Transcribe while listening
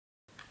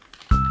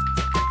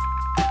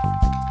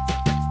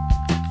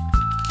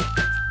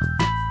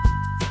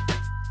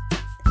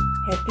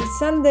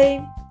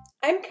Sunday.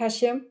 I'm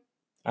Kasia.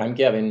 I'm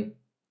Gavin.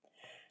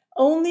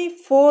 Only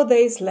 4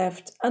 days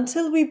left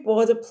until we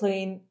board a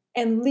plane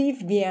and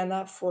leave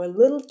Vienna for a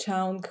little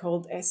town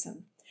called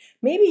Essen.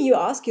 Maybe you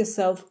ask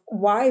yourself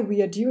why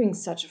we are doing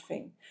such a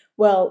thing.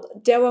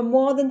 Well, there are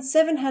more than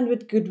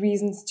 700 good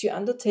reasons to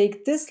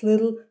undertake this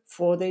little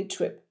 4 day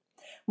trip.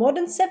 More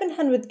than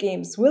 700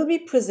 games will be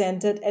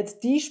presented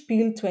at Die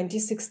Spiel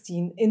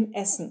 2016 in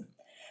Essen,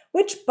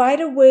 which, by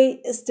the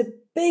way, is the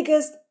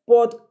biggest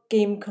board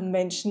game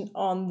convention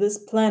on this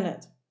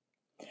planet.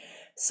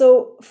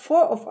 So,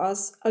 four of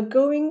us are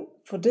going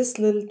for this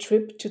little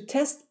trip to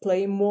test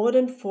play more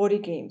than 40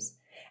 games.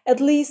 At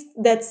least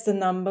that's the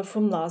number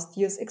from last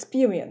year's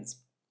experience.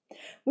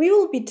 We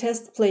will be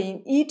test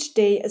playing each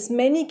day as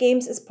many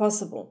games as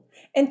possible.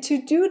 And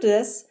to do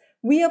this,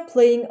 we are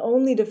playing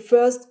only the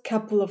first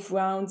couple of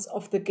rounds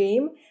of the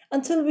game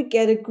until we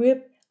get a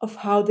grip of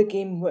how the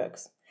game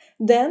works.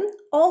 Then,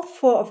 all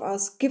four of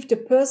us give the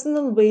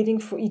personal rating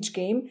for each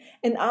game,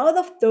 and out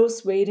of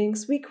those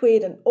ratings, we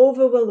create an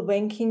overall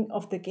ranking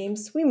of the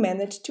games we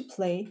managed to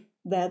play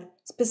that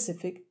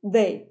specific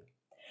day.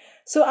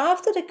 So,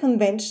 after the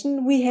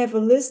convention, we have a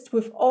list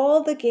with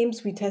all the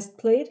games we test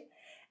played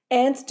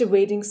and the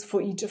ratings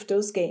for each of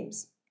those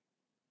games.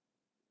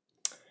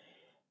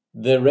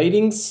 The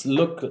ratings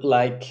look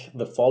like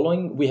the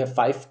following. We have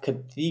 5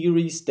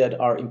 categories that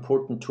are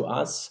important to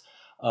us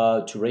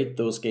to rate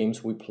those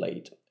games we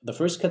played. The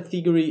first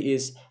category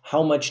is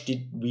how much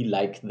did we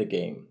like the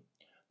game.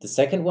 The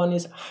second one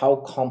is how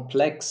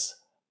complex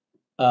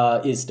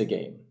is the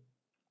game.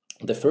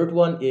 The third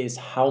one is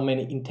how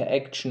many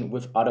interaction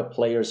with other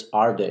players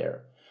are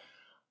there.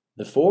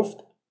 The fourth,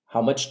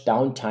 how much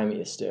downtime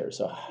is there.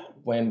 So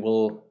when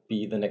will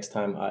be the next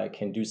time I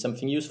can do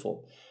something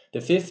useful.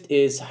 The fifth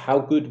is how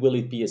good will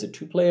it be as a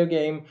two-player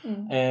game.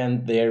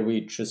 And there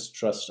we just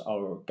trust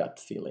our gut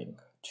feeling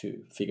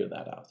to figure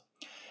that out.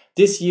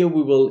 This year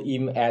we will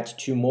even add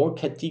 2 more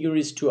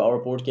categories to our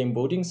board game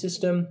voting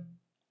system.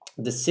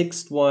 The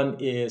sixth one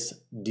is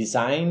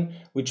design,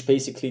 which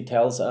basically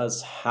tells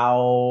us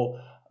how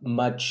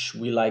much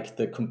we like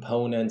the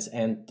components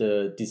and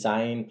the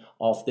design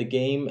of the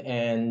game,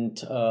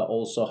 and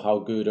also how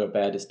good or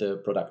bad is the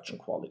production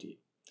quality.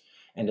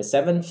 And the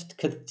seventh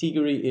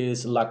category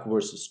is luck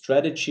versus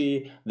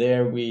strategy.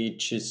 There we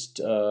just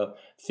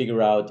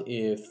figure out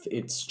if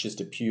it's just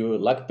a pure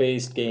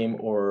luck-based game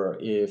or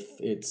if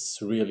it's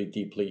really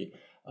deeply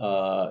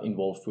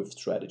involved with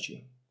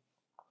strategy.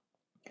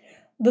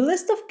 The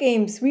list of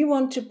games we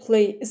want to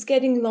play is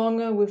getting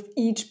longer with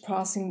each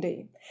passing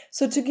day.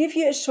 So, to give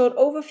you a short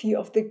overview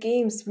of the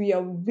games we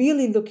are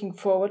really looking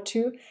forward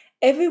to,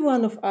 every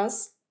one of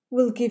us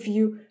will give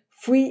you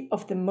 3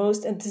 of the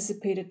most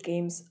anticipated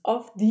games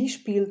of Die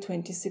Spiel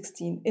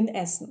 2016 in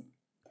Essen.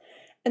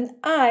 And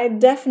I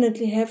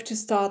definitely have to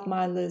start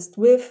my list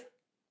with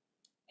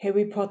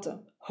Harry Potter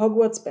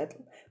Hogwarts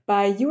Battle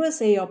by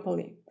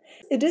USAopoly.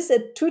 It is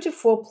a 2 to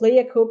 4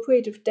 player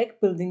cooperative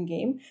deck building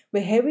game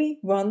where Harry,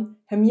 Ron,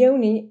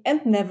 Hermione,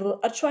 and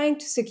Neville are trying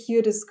to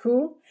secure the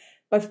school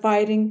by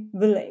fighting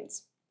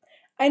villains.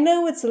 I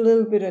know it's a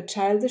little bit a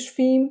childish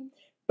theme,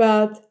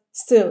 but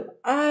still,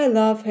 I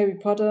love Harry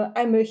Potter.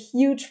 I'm a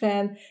huge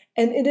fan,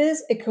 and it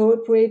is a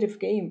cooperative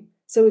game,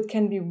 so it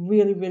can be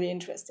really, really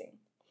interesting.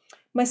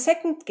 My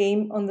second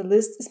game on the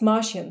list is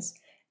Martians,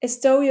 a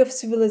story of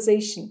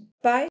civilization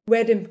by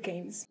Redimp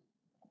Games.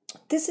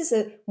 This is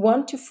a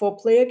 1 to 4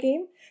 player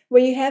game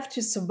where you have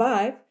to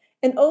survive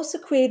and also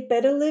create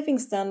better living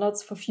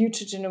standards for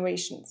future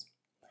generations.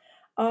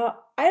 I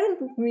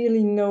don't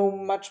really know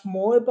much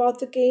more about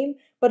the game,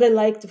 but I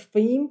like the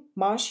theme,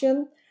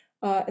 Martian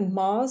and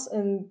Mars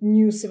and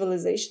new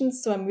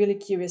civilizations, so I'm really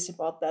curious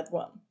about that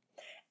one.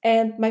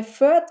 And my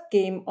third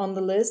game on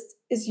the list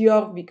is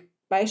Jorvik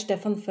by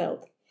Stefan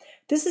Feld.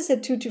 This is a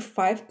 2 to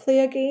 5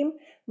 player game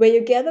where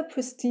you gather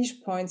prestige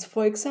points,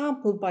 for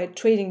example, by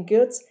trading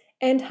goods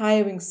and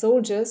hiring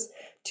soldiers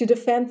to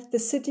defend the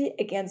city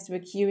against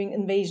recurring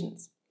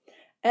invasions.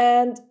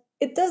 And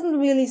it doesn't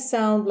really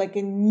sound like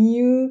a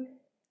new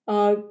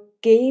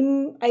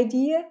game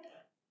idea,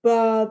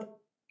 but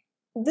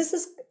this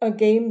is a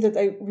game that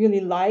I really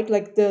like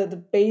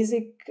the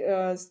basic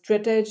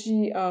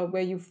strategy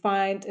where you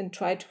find and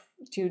try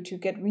to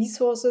get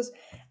resources.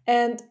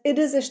 And it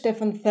is a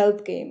Stefan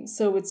Feld game,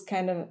 so it's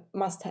kind of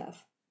must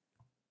have.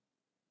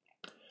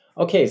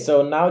 Okay,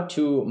 so now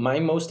to my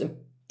most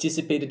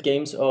anticipated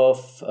games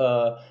of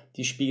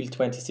Die Spiel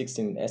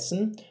 2016 in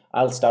Essen.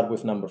 I'll start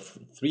with number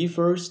 3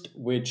 first,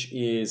 which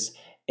is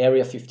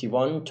Area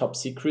 51 Top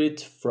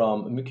Secret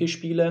from Mücke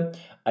Spiele.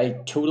 I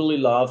totally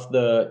love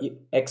the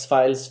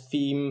X-Files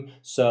theme,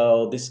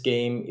 so this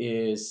game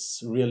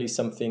is really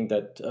something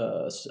that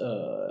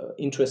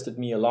interested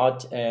me a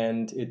lot,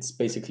 and it's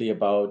basically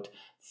about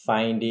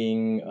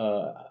finding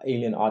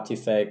alien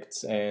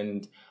artifacts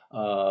and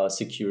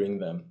securing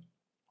them.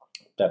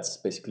 That's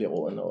basically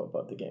all I know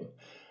about the game.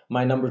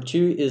 My number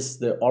 2 is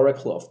the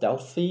Oracle of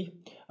Delphi.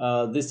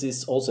 This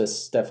is also a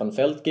Stefan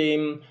Feld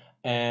game,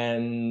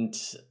 and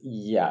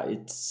yeah,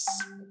 it's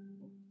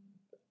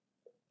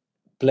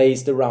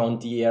placed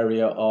around the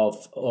area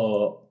of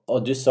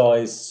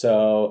Odysseus,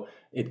 so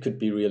it could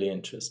be really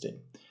interesting.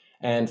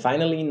 And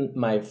finally,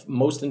 my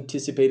most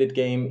anticipated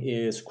game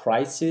is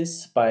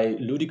Crisis by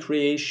Ludi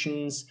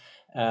Creations.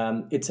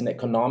 It's an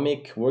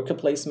economic worker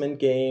placement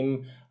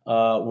game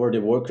where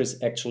the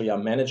workers actually are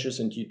managers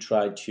and you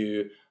try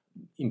to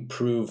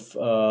improve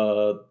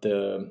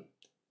the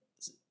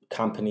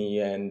company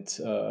and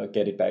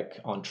get it back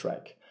on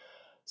track.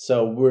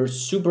 So we're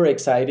super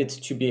excited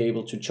to be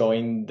able to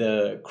join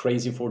the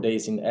Crazy 4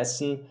 Days in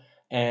Essen.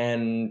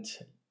 And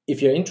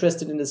if you're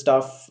interested in the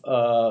stuff,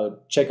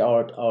 check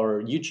out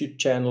our YouTube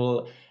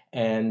channel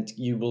and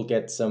you will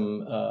get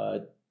some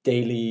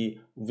daily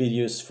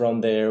videos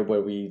from there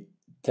where we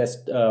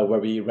where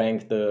we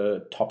rank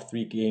the top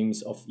 3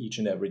 games of each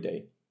and every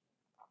day.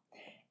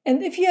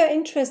 And if you are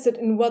interested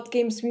in what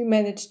games we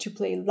managed to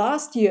play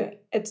last year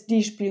at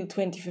Die Spiel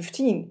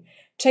 2015,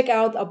 check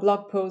out our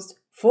blog post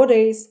 4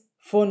 Days,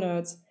 4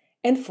 Nerds,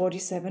 and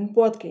 47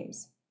 Board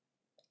Games.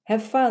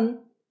 Have fun!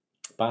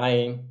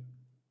 Bye!